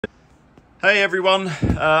Hey everyone,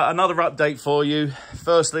 another update for you.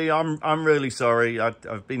 Firstly, I'm really sorry.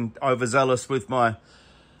 I've been overzealous with my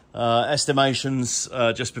estimations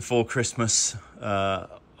just before Christmas.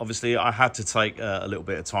 Obviously, I had to take a little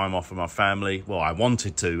bit of time off with my family. Well, I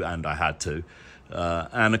wanted to, and I had to.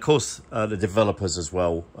 And of course, the developers as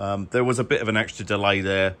well. There was a bit of an extra delay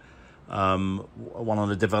there. One of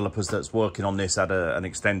the developers that's working on this had an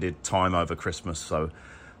extended time over Christmas, so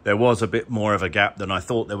there was a bit more of a gap than I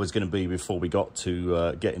thought there was going to be before we got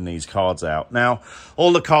to getting these cards out. Now,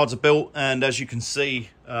 all the cards are built, and as you can see,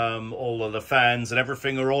 all of the fans and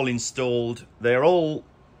everything are all installed. They're all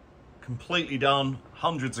completely done.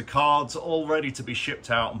 Hundreds of cards, all ready to be shipped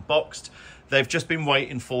out and boxed. They've just been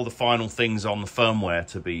waiting for the final things on the firmware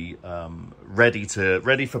to be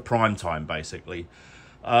ready for prime time, basically.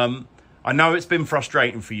 I know it's been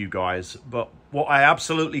frustrating for you guys, but what I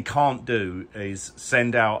absolutely can't do is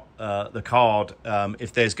send out the card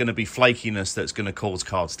if there's going to be flakiness that's going to cause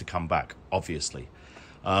cards to come back, obviously.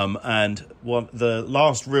 And the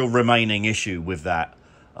last real remaining issue with that,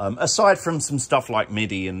 aside from some stuff like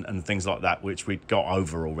MIDI and things like that, which we'd got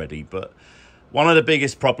over already, but one of the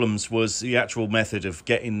biggest problems was the actual method of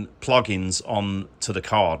getting plugins onto the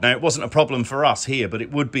card. Now, it wasn't a problem for us here, but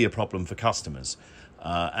it would be a problem for customers.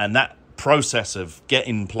 And that process of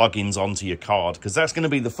getting plugins onto your card, because that's going to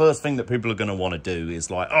be the first thing that people are going to want to do,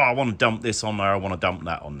 is like, oh, I want to dump this on there, I want to dump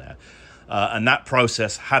that on there. And that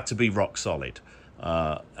process had to be rock solid.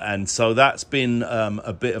 And so that's been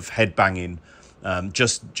a bit of head banging,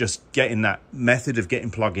 just getting that method of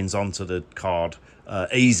getting plugins onto the card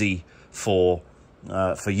easy for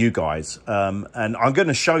you guys. And I'm going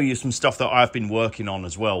to show you some stuff that I've been working on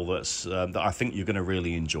as well that I think you're going to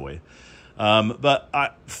really enjoy.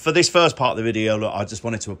 But for this first part of the video, look, I just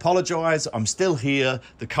wanted to apologize. I'm still here.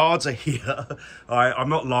 The cards are here. I'm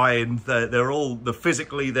not lying. They're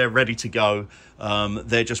physically ready to go.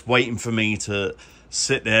 They're just waiting for me to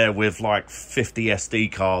sit there with like 50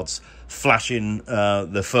 SD cards flashing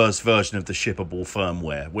the first version of the shippable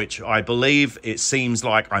firmware, which I believe it seems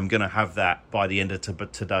like I'm going to have that by the end of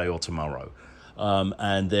today or tomorrow.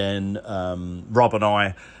 And then Rob and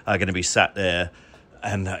I are going to be sat there.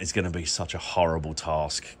 And that is going to be such a horrible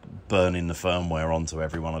task, burning the firmware onto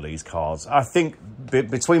every one of these cards. I think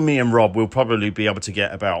between me and Rob, we'll probably be able to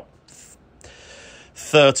get about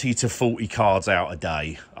 30 to 40 cards out a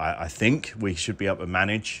day. I think we should be able to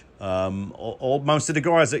manage. Or most of the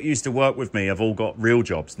guys that used to work with me have all got real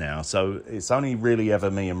jobs now. So it's only really ever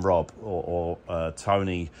me and Rob or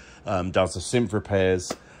Tony does the synth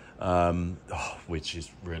repairs. Which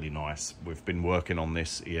is really nice. We've been working on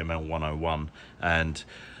this EML 101, and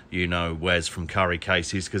you know Wes from Curry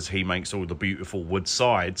Cases, because he makes all the beautiful wood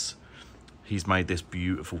sides. He's made this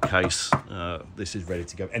beautiful case. This is ready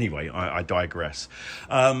to go. Anyway, I digress.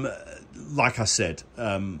 Like I said,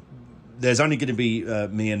 there's only going to be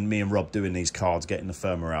me and Rob doing these cards, getting the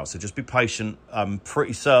firmware out. So just be patient. I'm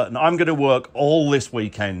pretty certain I'm going to work all this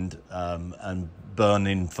weekend and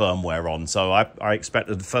burning firmware on, so I expect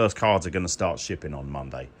that the first cards are going to start shipping on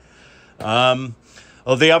Monday. The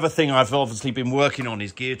other thing I've obviously been working on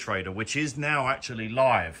is Gear Trader, which is now actually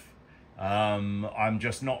live. I'm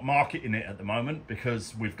just not marketing it at the moment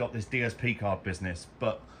because we've got this DSP card business.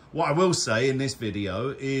 But what I will say in this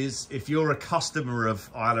video is, if you're a customer of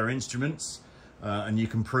Isla Instruments, and you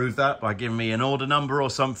can prove that by giving me an order number or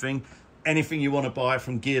something, anything you want to buy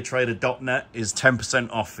from geartrader.net is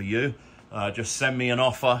 10% off for you. Just send me an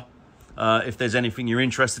offer if there's anything you're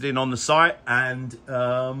interested in on the site, and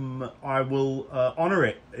I will honor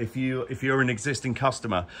it if you're an existing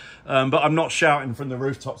customer. But I'm not shouting from the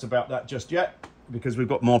rooftops about that just yet, because we've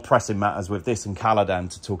got more pressing matters with this and Caladan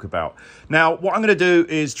to talk about. Now, what I'm going to do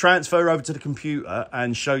is transfer over to the computer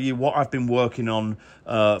and show you what I've been working on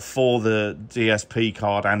for the DSP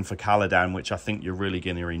card and for Caladan, which I think you're really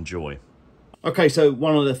going to enjoy. Okay, so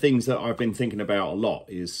one of the things that I've been thinking about a lot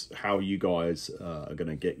is how you guys are going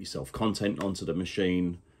to get yourself content onto the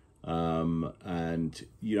machine. And,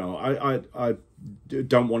 you know, I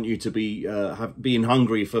don't want you to be being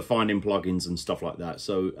hungry for finding plugins and stuff like that.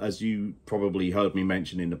 So as you probably heard me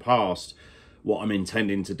mention in the past, what I'm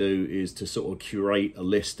intending to do is to sort of curate a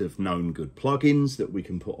list of known good plugins that we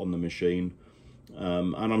can put on the machine.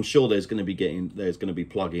 And I'm sure there's going to be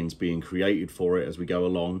plugins being created for it as we go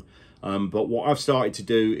along. But what I've started to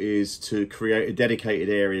do is to create a dedicated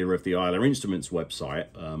area of the Isla Instruments website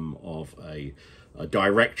of a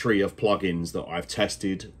directory of plugins that I've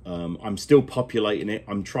tested. I'm still populating it.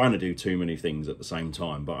 I'm trying to do too many things at the same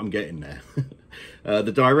time, but I'm getting there.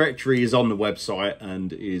 The directory is on the website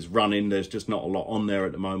and is running. There's just not a lot on there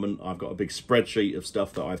at the moment. I've got a big spreadsheet of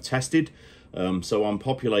stuff that I've tested. So I'm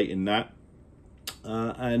populating that.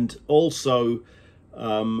 And also,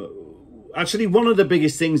 actually, one of the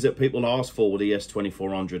biggest things that people ask for with the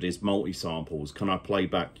S2400 is multi-samples. Can I play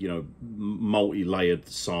back, you know, multi-layered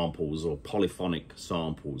samples or polyphonic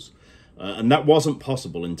samples? And that wasn't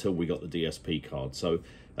possible until we got the DSP card. So,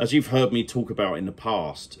 as you've heard me talk about in the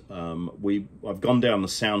past, I've gone down the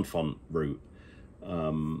sound font route,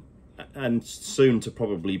 and soon to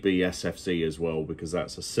probably be SFZ as well, because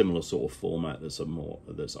that's a similar sort of format that's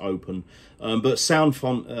open. But sound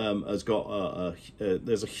font has got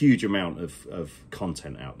there's a huge amount of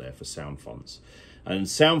content out there for sound fonts. And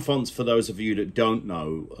sound fonts, for those of you that don't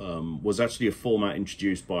know, was actually a format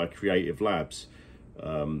introduced by Creative Labs,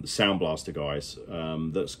 the Sound Blaster guys.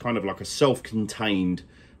 That's kind of like a self-contained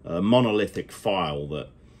monolithic file that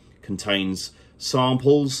contains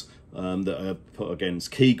samples that are put against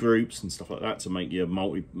key groups and stuff like that to make your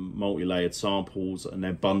multi-layered samples, and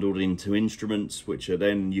they're bundled into instruments, which are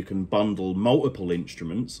then, you can bundle multiple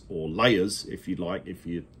instruments or layers, if you like, if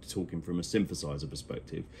you're talking from a synthesizer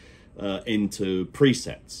perspective, into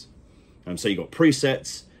presets. So you've got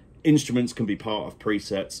presets, instruments can be part of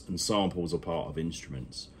presets, and samples are part of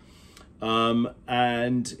instruments.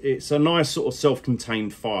 And it's a nice sort of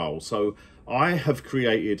self-contained file. So I have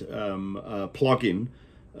created a plugin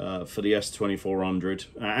for the S2400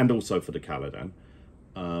 and also for the Caladan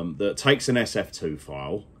that takes an SF2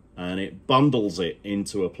 file and it bundles it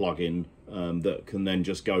into a plugin that can then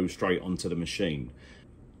just go straight onto the machine.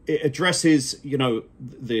 It addresses, you know,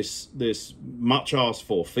 this much asked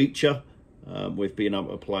for feature with being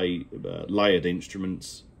able to play layered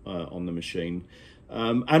instruments on the machine.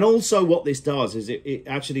 And also what this does is it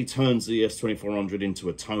actually turns the S2400 into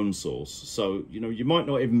a tone source. So, you know, you might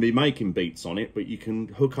not even be making beats on it, but you can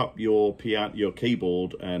hook up your piano, your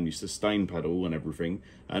keyboard and your sustain pedal and everything,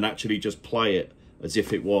 and actually just play it as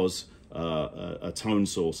if it was a tone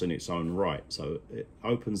source in its own right. So it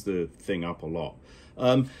opens the thing up a lot.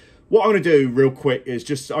 What I'm going to do real quick is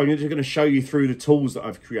I'm just going to show you through the tools that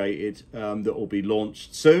I've created that will be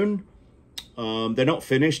launched soon. They're not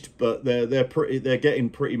finished, but they're getting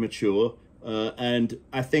pretty mature, and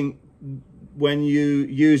I think when you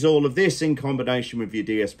use all of this in combination with your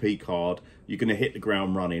DSP card, you're going to hit the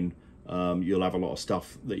ground running. You'll have a lot of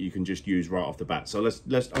stuff that you can just use right off the bat. So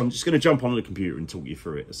I'm just going to jump on the computer and talk you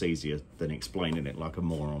through it. It's easier than explaining it like a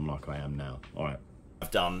moron like I am now. All right. What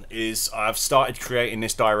I've done is I've started creating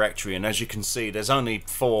this directory, and as you can see, there's only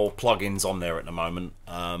 4 plugins on there at the moment.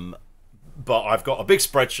 But I've got a big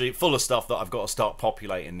spreadsheet full of stuff that I've got to start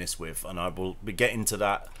populating this with, and I will be getting to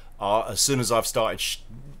that as soon as I've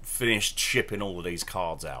finished shipping all of these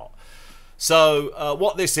cards out. So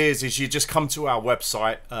what this is you just come to our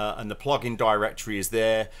website and the plugin directory is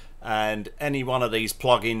there, and any one of these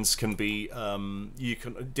plugins can be, you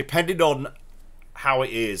can, depending on how it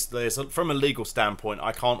is, from a legal standpoint,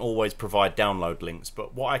 I can't always provide download links,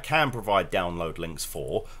 but what I can provide download links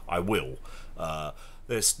for, I will.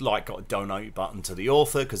 There's like got a donate button to the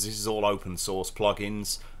author, because this is all open source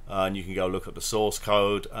plugins, and you can go look at the source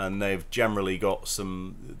code, and they've generally got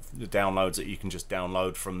some downloads that you can just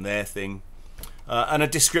download from their thing, and a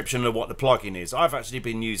description of what the plugin is. I've actually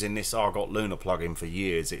been using this Argot Luna plugin for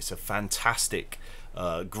years. It's a fantastic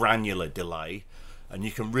granular delay, and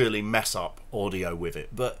you can really mess up audio with it,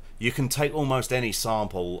 but you can take almost any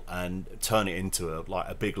sample and turn it into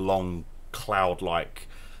a big long cloud-like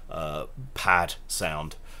pad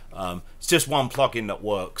sound. It's just one plugin that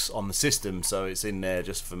works on the system, so it's in there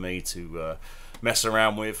just for me to mess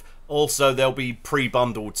around with. Also, there'll be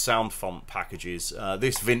pre-bundled sound font packages.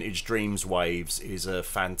 This Vintage Dreams Waves is a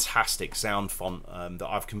fantastic sound font that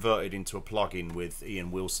I've converted into a plugin with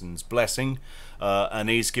Ian Wilson's blessing, and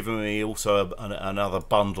he's given me also another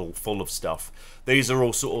bundle full of stuff. These are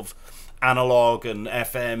all sort of analog and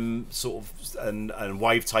FM sort of and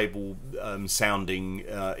wavetable sounding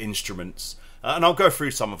instruments, and I'll go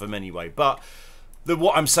through some of them anyway. But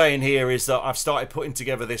what I'm saying here is that I've started putting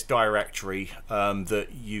together this directory that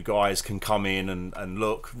you guys can come in and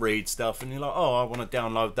look, read stuff, and you're like, oh, I want to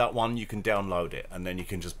download that one. You can download it, and then you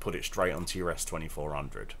can just put it straight onto your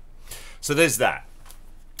S2400. So there's that.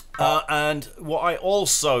 And what I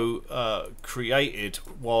also created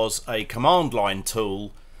was a command line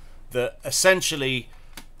tool that essentially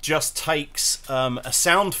just takes a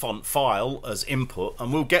sound font file as input,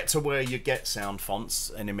 and we'll get to where you get sound fonts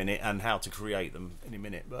in a minute and how to create them in a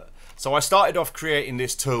minute. But so I started off creating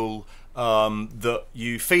this tool that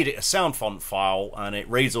you feed it a sound font file, and it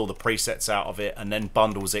reads all the presets out of it and then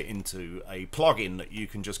bundles it into a plugin that you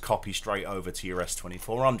can just copy straight over to your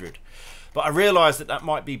S2400. But I realized that that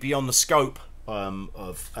might be beyond the scope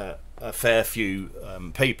of a fair few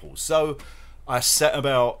people, so I set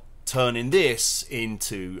about turning this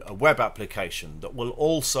into a web application that will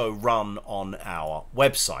also run on our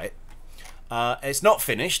website. It's not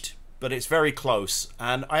finished, but it's very close,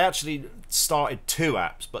 and I actually started 2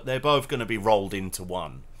 apps, but they're both going to be rolled into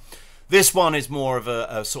one. This one is more of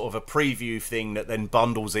a sort of a preview thing that then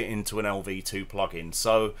bundles it into an LV2 plugin.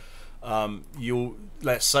 So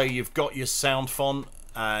let's say you've got your sound font,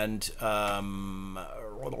 and where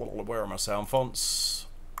are my sound fonts?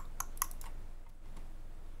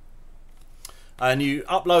 And you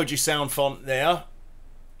upload your sound font there,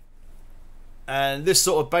 and this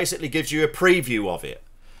sort of basically gives you a preview of it.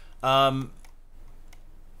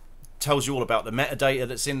 Tells you all about the metadata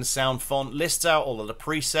that's in the sound font, lists out all of the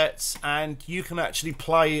presets, and you can actually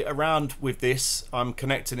play around with this. I'm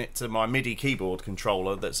connecting it to my MIDI keyboard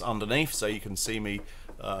controller that's underneath, so you can see me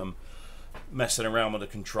messing around with the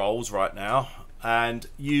controls right now. And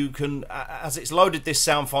you can, as it's loaded this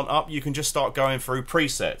sound font up, you can just start going through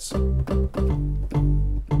presets.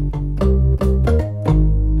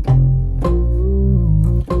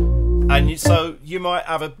 And so you might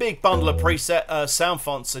have a big bundle of preset sound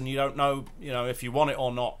fonts, and you don't know, if you want it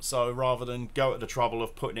or not. So rather than go to the trouble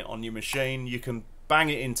of putting it on your machine, you can bang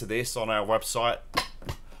it into this on our website,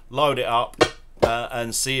 load it up,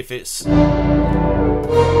 and see if it's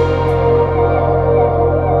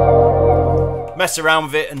mess around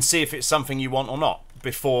with it and see if it's something you want or not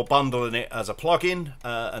before bundling it as a plugin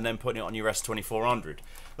and then putting it on your S2400.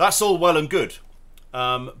 That's all well and good,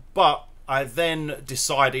 but I then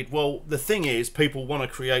decided, well, the thing is, people want to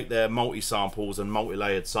create their multi-samples and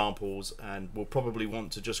multi-layered samples, and will probably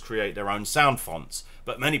want to just create their own sound fonts.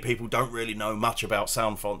 But many people don't really know much about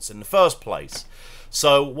sound fonts in the first place.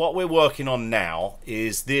 So what we're working on now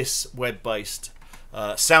is this web-based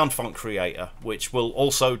sound font creator, which will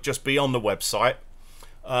also just be on the website.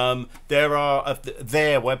 Their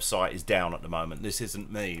website is down at the moment. This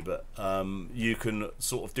isn't me, but you can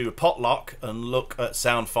sort of do a potluck and look at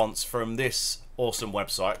sound fonts from this awesome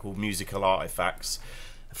website called Musical Artifacts.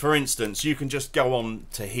 For instance, you can just go on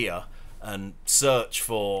to here and search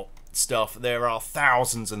for stuff. There are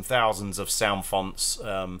thousands and thousands of sound fonts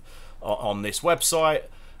on this website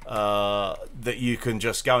that you can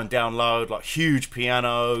just go and download, like huge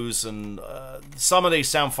pianos, and some of these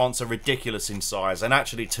sound fonts are ridiculous in size and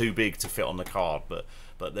actually too big to fit on the card, but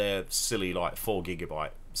they're silly, like 4 GB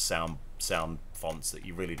sound fonts that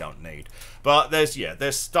you really don't need. But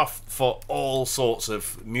there's stuff for all sorts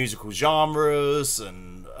of musical genres,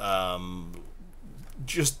 and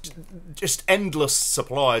just endless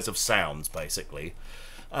supplies of sounds basically.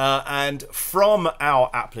 And from our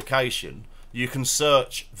application, you can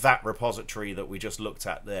search that repository that we just looked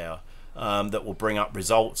at there, that will bring up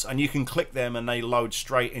results, and you can click them and they load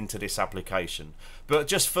straight into this application. But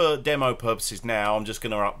just for demo purposes now, I'm just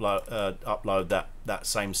going to upload that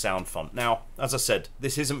same sound font. Now, as I said,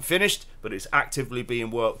 this isn't finished, but it's actively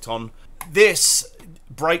being worked on. This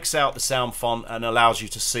breaks out the sound font and allows you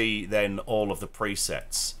to see then all of the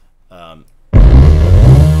presets.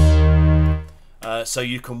 So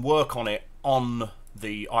you can work on it on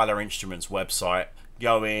the Isla Instruments website,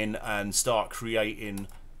 go in and start creating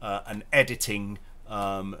and editing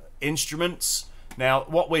instruments. Now,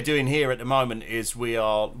 what we're doing here at the moment is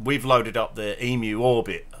we've loaded up the Emu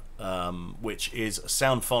Orbit, which is a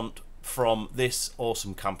sound font from this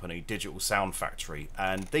awesome company, Digital Sound Factory,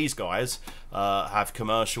 and these guys have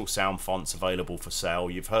commercial sound fonts available for sale.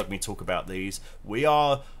 You've heard me talk about these. They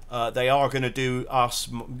are going to do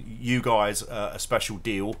you guys a special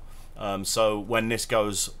deal. So when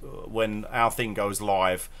our thing goes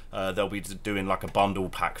live, they'll be doing like a bundle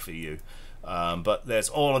pack for you. But there's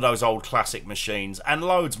all of those old classic machines and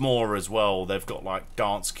loads more as well. They've got like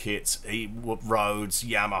dance kits, Rhodes,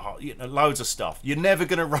 Yamaha, loads of stuff. You're never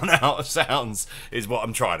going to run out of sounds, is what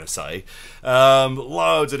I'm trying to say.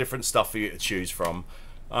 Loads of different stuff for you to choose from.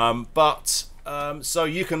 So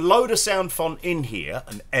you can load a sound font in here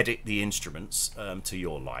and edit the instruments to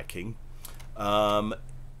your liking.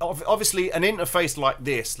 Obviously, an interface like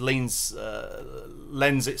this lends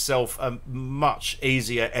itself a much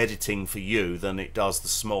easier editing for you than it does the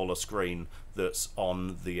smaller screen that's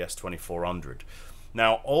on the S2400.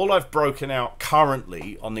 Now, all I've broken out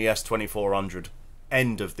currently on the S2400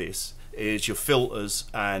 end of this is your filters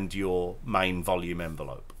and your main volume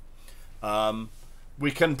envelope. We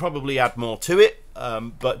can probably add more to it,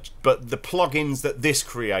 but the plugins that this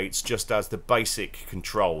creates just as the basic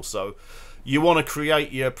control. So you want to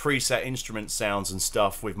create your preset instrument sounds and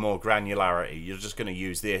stuff with more granularity. You're just going to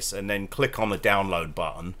use this and then click on the download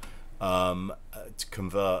button, to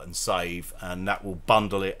convert and save, and that will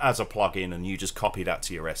bundle it as a plugin, and you just copy that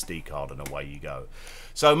to your SD card and away you go.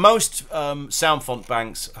 So most sound font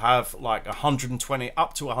banks have like 120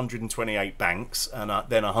 up to 128 banks, and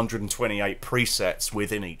then 128 presets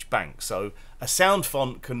within each bank. So a sound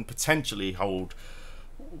font can potentially hold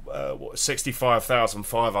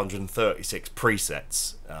 65,536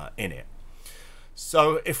 presets in it.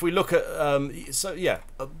 So if we look at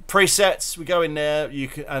presets, we go in there.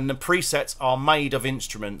 And the presets are made of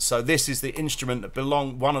instruments. So this is the instrument that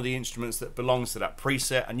one of the instruments that belongs to that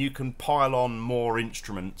preset, and you can pile on more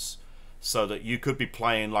instruments, so that you could be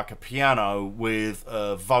playing like a piano with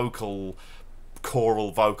a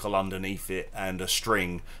choral vocal underneath it and a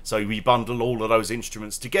string. So we bundle all of those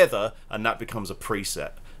instruments together, and that becomes a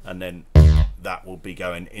preset, and then that will be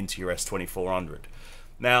going into your S2400.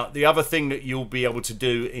 Now, the other thing that you'll be able to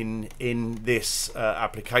do in this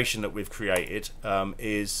application that we've created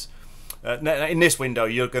is, in this window,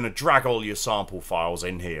 you're going to drag all your sample files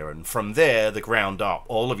in here, and from there, the ground up,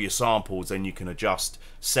 all of your samples, then you can adjust,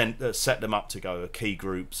 set them up to go key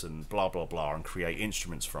groups and blah, blah, blah, and create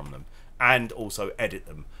instruments from them, and also edit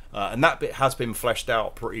them. And that bit has been fleshed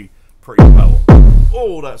out pretty well.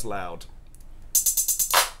 Oh, that's loud.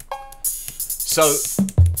 So,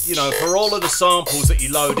 you know, for all of the samples that you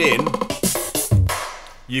load in,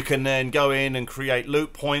 you can then go in and create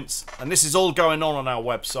loop points, and this is all going on our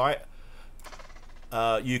website.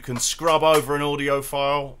 You can scrub over an audio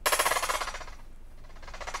file,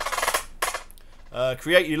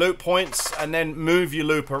 create your loop points, and then move your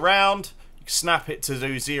loop around. You can snap it to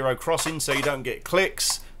do zero crossing so you don't get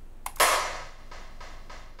clicks.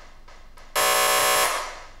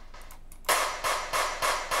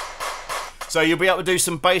 So you'll be able to do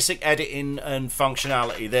some basic editing and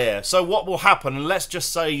functionality there. So what will happen, and let's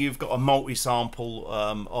just say you've got a multi-sample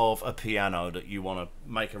of a piano that you want to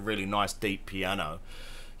make a really nice deep piano.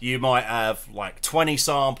 You might have like 20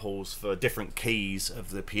 samples for different keys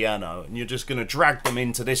of the piano, and you're just going to drag them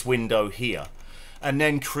into this window here, and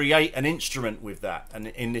then create an instrument with that. And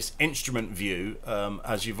in this instrument view,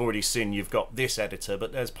 as you've already seen, you've got this editor,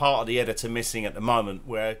 but there's part of the editor missing at the moment,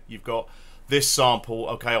 where you've got this sample.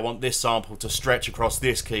 Okay, I want this sample to stretch across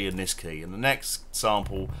this key, and the next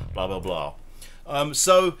sample, blah blah blah.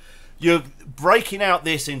 So you're breaking out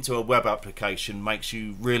this into a web application makes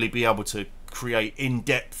you really be able to create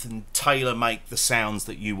in-depth and tailor-make the sounds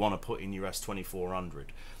that you want to put in your S2400.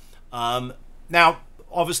 Now,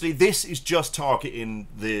 obviously, this is just targeting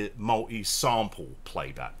the multi-sample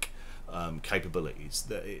playback capabilities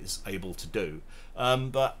that it is able to do,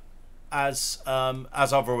 but as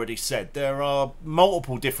I've already said, there are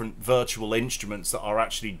multiple different virtual instruments that are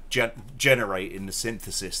actually generating the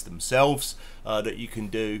synthesis themselves that you can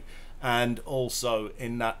do, and also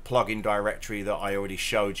in that plugin directory that I already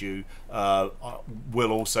showed you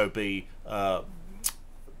will also be audio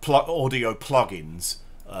plugins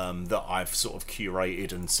that I've sort of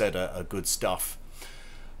curated and said are good stuff.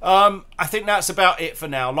 I think that's about it for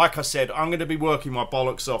now. Like I said, I'm going to be working my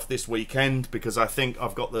bollocks off this weekend, because I think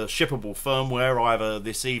I've got the shippable firmware either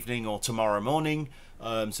this evening or tomorrow morning.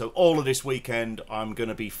 So all of this weekend I'm going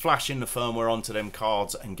to be flashing the firmware onto them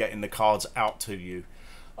cards and getting the cards out to you.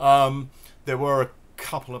 There were a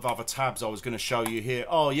couple of other tabs I was going to show you here.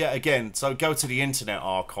 Oh yeah, again, so go to the Internet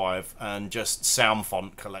Archive and just sound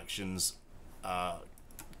font collections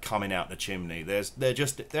coming out the chimney.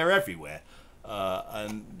 They're everywhere.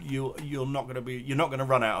 And you're not going to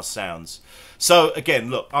run out of sounds. So again,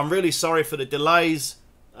 look, I'm really sorry for the delays.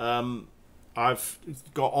 I've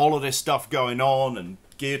got all of this stuff going on, and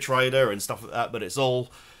Gear Trader and stuff like that, but it's all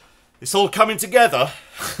coming together.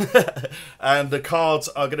 And the cards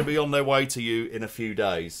are going to be on their way to you in a few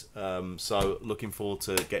days. So looking forward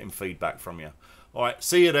to getting feedback from you. All right,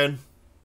 see you then.